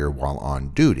much beer while on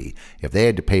duty. If they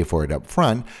had to pay for it up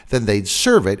front, then they'd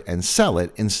serve it and sell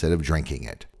it instead of drinking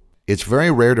it. It's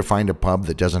very rare to find a pub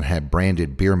that doesn't have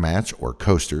branded beer mats or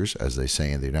coasters, as they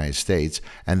say in the United States,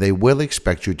 and they will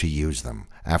expect you to use them.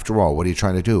 After all, what are you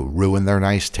trying to do? Ruin their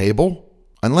nice table?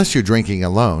 Unless you're drinking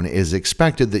alone, it is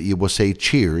expected that you will say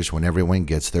cheers when everyone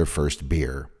gets their first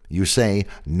beer. You say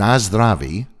na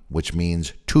zdraví, which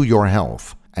means to your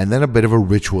health, and then a bit of a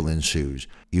ritual ensues.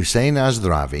 You say na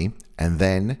zdraví, and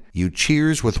then you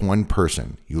cheers with one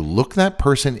person. You look that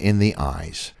person in the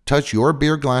eyes, touch your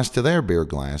beer glass to their beer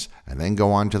glass, and then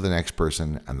go on to the next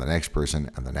person, and the next person,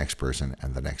 and the next person,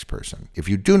 and the next person. If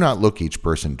you do not look each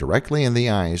person directly in the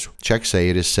eyes, Czechs say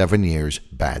it is 7 years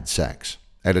bad sex.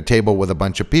 At a table with a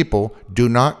bunch of people, do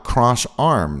not cross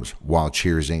arms while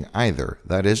cheersing either.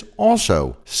 That is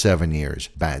also 7 years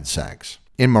bad sex.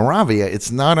 In Moravia, it's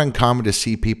not uncommon to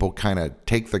see people kind of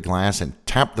take the glass and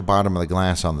tap the bottom of the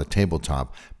glass on the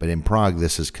tabletop, but in Prague,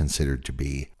 this is considered to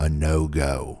be a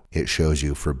no-go. It shows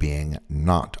you for being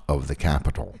not of the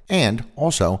capital. And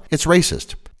also, it's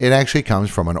racist. It actually comes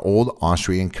from an old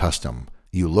Austrian custom.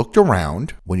 You looked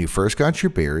around when you first got your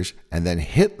beers and then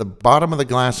hit the bottom of the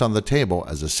glass on the table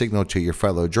as a signal to your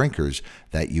fellow drinkers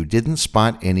that you didn't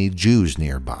spot any Jews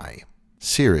nearby.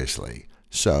 Seriously.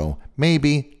 So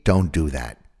maybe don't do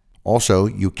that. Also,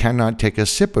 you cannot take a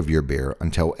sip of your beer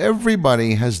until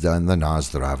everybody has done the na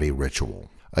zdraví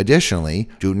ritual. Additionally,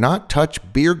 do not touch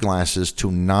beer glasses to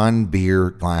non-beer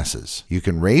glasses. You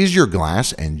can raise your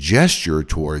glass and gesture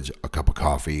towards a cup of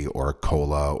coffee or a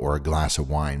cola or a glass of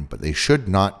wine, but they should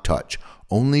not touch.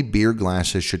 Only beer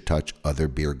glasses should touch other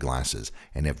beer glasses,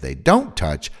 and if they don't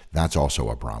touch, that's also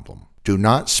a problem. Do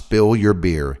not spill your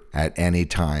beer at any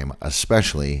time,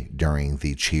 especially during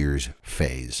the cheers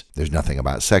phase. There's nothing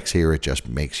about sex here. It just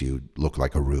makes you look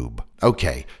like a rube.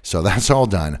 Okay, so that's all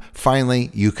done. Finally,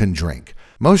 you can drink.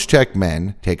 Most Czech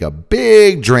men take a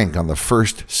big drink on the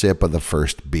first sip of the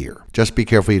first beer. Just be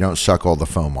careful you don't suck all the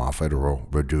foam off it or it'll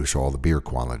reduce all the beer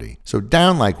quality. So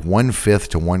down like 1/5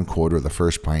 to 1/4 of the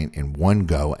first pint in one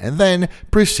go and then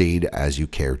proceed as you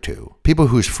care to. People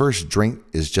whose first drink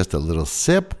is just a little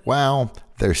sip, well,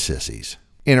 they're sissies.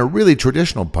 In a really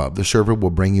traditional pub, the server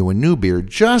will bring you a new beer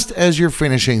just as you're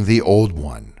finishing the old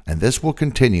one. And this will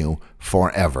continue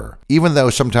forever. Even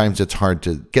though sometimes it's hard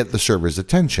to get the server's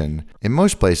attention, in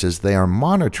most places they are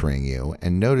monitoring you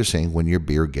and noticing when your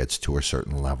beer gets to a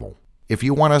certain level. If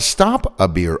you want to stop a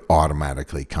beer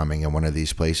automatically coming in one of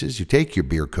these places, you take your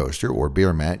beer coaster or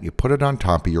beer mat, you put it on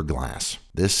top of your glass.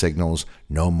 This signals,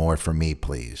 "No more for me,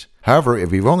 please." However,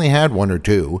 if you've only had one or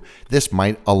two, this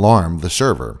might alarm the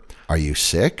server. Are you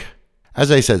sick?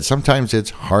 As I said, sometimes it's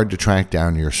hard to track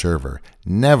down your server.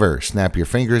 Never snap your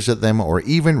fingers at them or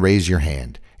even raise your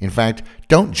hand. In fact,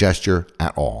 don't gesture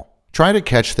at all. Try to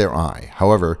catch their eye.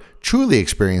 However, truly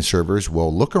experienced servers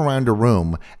will look around a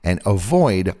room and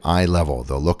avoid eye level.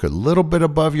 They'll look a little bit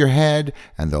above your head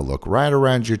and they'll look right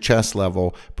around your chest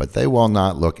level, but they will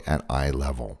not look at eye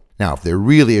level. Now, if they're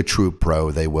really a true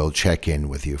pro, they will check in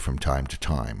with you from time to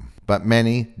time. But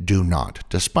many do not,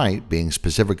 despite being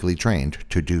specifically trained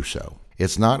to do so.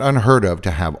 It's not unheard of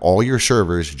to have all your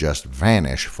servers just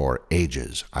vanish for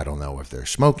ages. I don't know if they're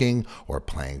smoking or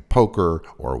playing poker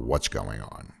or what's going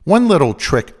on. One little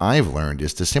trick I've learned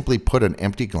is to simply put an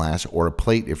empty glass or a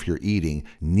plate if you're eating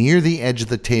near the edge of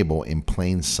the table in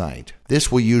plain sight.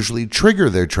 This will usually trigger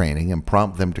their training and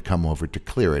prompt them to come over to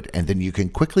clear it, and then you can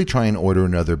quickly try and order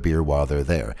another beer while they're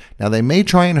there. Now, they may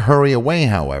try and hurry away,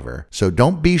 however, so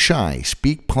don't be shy.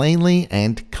 Speak plainly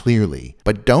and clearly,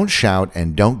 but don't shout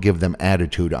and don't give them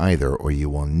attitude either, or you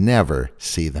will never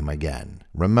see them again.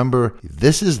 Remember,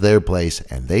 this is their place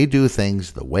and they do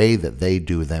things the way that they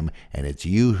do them, and it's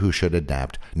you who should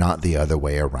adapt, not the other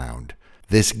way around.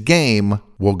 This game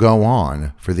will go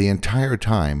on for the entire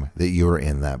time that you're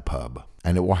in that pub,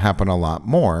 and it will happen a lot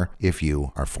more if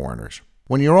you are foreigners.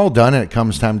 When you're all done and it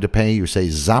comes time to pay, you say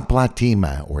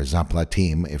zaplatime or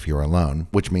zaplatim if you're alone,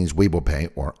 which means we will pay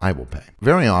or I will pay.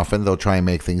 Very often, they'll try and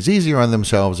make things easier on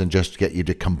themselves and just get you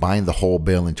to combine the whole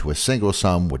bill into a single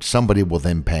sum, which somebody will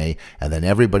then pay, and then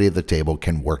everybody at the table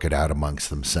can work it out amongst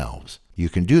themselves. You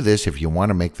can do this if you want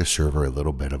to make the server a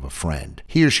little bit of a friend.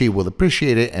 He or she will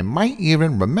appreciate it and might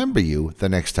even remember you the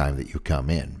next time that you come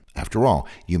in. After all,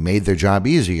 you made their job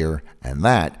easier, and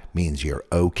that means you're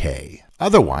okay.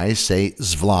 Otherwise, say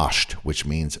zvlasht, which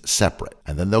means separate,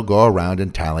 and then they'll go around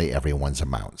and tally everyone's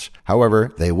amounts.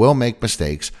 However, they will make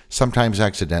mistakes, sometimes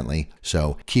accidentally,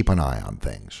 so keep an eye on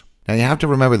things. Now, you have to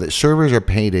remember that servers are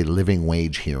paid a living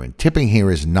wage here, and tipping here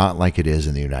is not like it is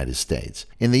in the United States.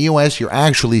 In the US, you're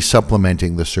actually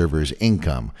supplementing the server's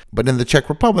income, but in the Czech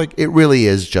Republic, it really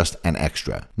is just an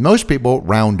extra. Most people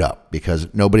round up because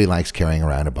nobody likes carrying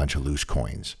around a bunch of loose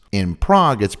coins. In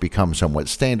Prague, it's become somewhat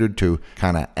standard to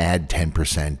kind of add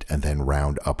 10% and then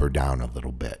round up or down a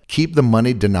little bit. Keep the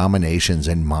money denominations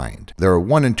in mind. There are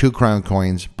 1 and 2 crown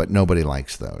coins, but nobody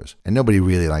likes those. And nobody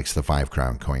really likes the 5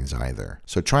 crown coins either.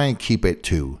 So try and keep it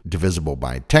to divisible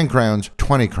by 10 crowns,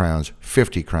 20 crowns,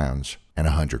 50 crowns, and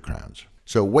 100 crowns.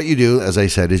 So what you do, as I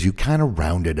said, is you kind of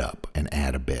round it up and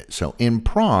add a bit. So in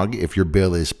Prague, if your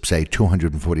bill is, say,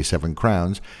 247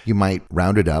 crowns, you might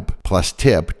round it up plus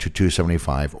tip to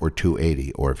 275 or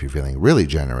 280, or if you're feeling really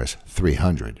generous,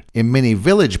 300. In many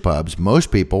village pubs,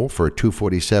 most people for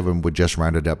 247 would just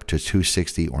round it up to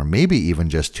 260 or maybe even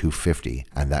just 250,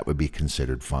 and that would be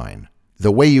considered fine.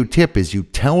 The way you tip is you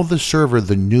tell the server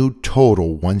the new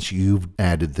total once you've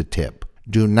added the tip.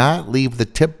 Do not leave the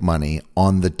tip money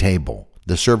on the table.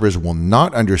 The servers will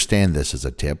not understand this as a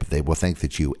tip. They will think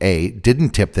that you, A, didn't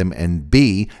tip them, and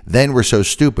B, then were so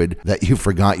stupid that you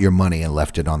forgot your money and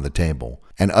left it on the table.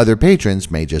 And other patrons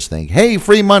may just think, hey,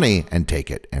 free money, and take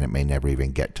it, and it may never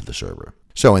even get to the server.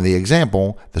 So in the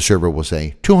example, the server will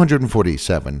say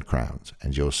 247 crowns,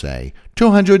 and you'll say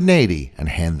 280 and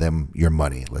hand them your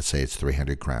money. Let's say it's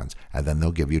 300 crowns, and then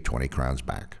they'll give you 20 crowns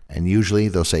back. And usually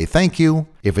they'll say thank you.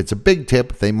 If it's a big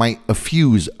tip, they might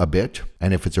effuse a bit.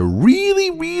 And if it's a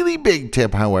really, really big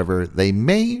tip, however, they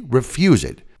may refuse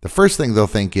it. The first thing they'll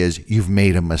think is, you've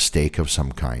made a mistake of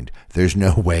some kind. There's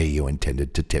no way you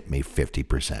intended to tip me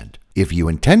 50%. If you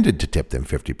intended to tip them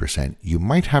 50%, you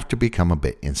might have to become a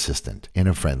bit insistent in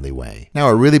a friendly way. Now,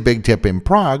 a really big tip in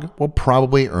Prague will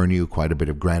probably earn you quite a bit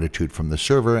of gratitude from the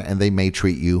server, and they may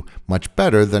treat you much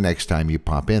better the next time you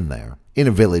pop in there. In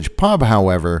a village pub,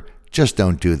 however, just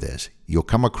don't do this. You'll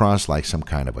come across like some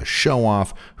kind of a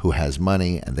show-off who has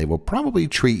money, and they will probably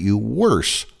treat you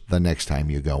worse the next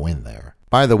time you go in there.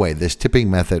 By the way, this tipping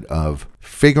method of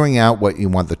figuring out what you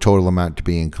want the total amount to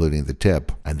be, including the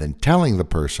tip, and then telling the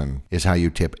person is how you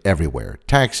tip everywhere.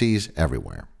 Taxis,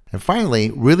 everywhere. And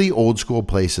finally, really old school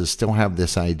places still have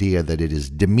this idea that it is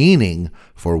demeaning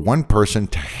for one person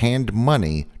to hand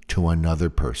money to another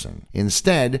person.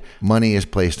 Instead, money is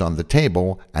placed on the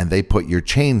table and they put your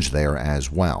change there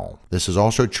as well. This is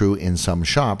also true in some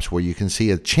shops where you can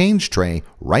see a change tray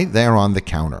right there on the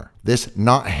counter. This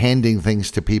not handing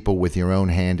things to people with your own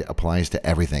hand applies to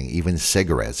everything, even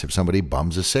cigarettes. If somebody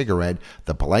bums a cigarette,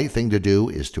 the polite thing to do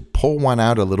is to pull one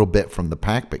out a little bit from the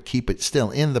pack, but keep it still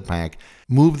in the pack,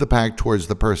 move the pack towards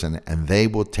the person, and they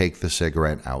will take the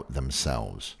cigarette out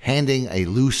themselves. Handing a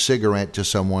loose cigarette to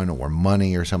someone or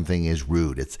money or something is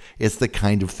rude. It's the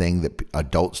kind of thing that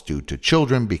adults do to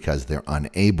children because they're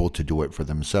unable to do it for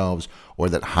themselves, or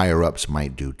that higher-ups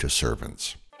might do to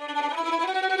servants.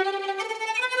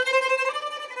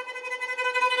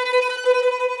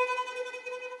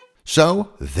 So,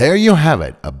 there you have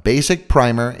it, a basic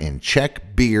primer in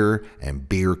Czech beer and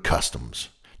beer customs.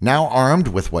 Now armed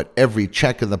with what every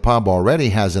Czech in the pub already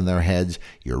has in their heads,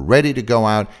 you're ready to go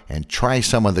out and try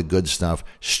some of the good stuff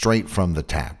straight from the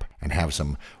tap and have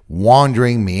some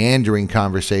wandering, meandering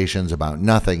conversations about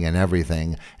nothing and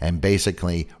everything and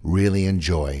basically really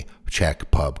enjoy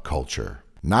Czech pub culture.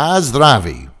 Na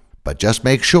zdraví, but just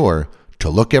make sure to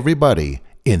look everybody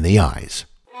in the eyes.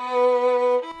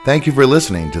 Thank you for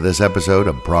listening to this episode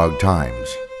of Prague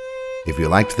Times. If you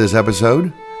liked this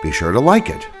episode, be sure to like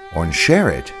it or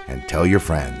share it and tell your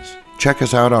friends. Check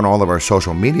us out on all of our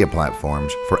social media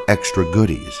platforms for extra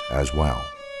goodies as well.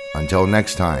 Until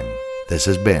next time, this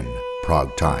has been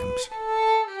Prague Times.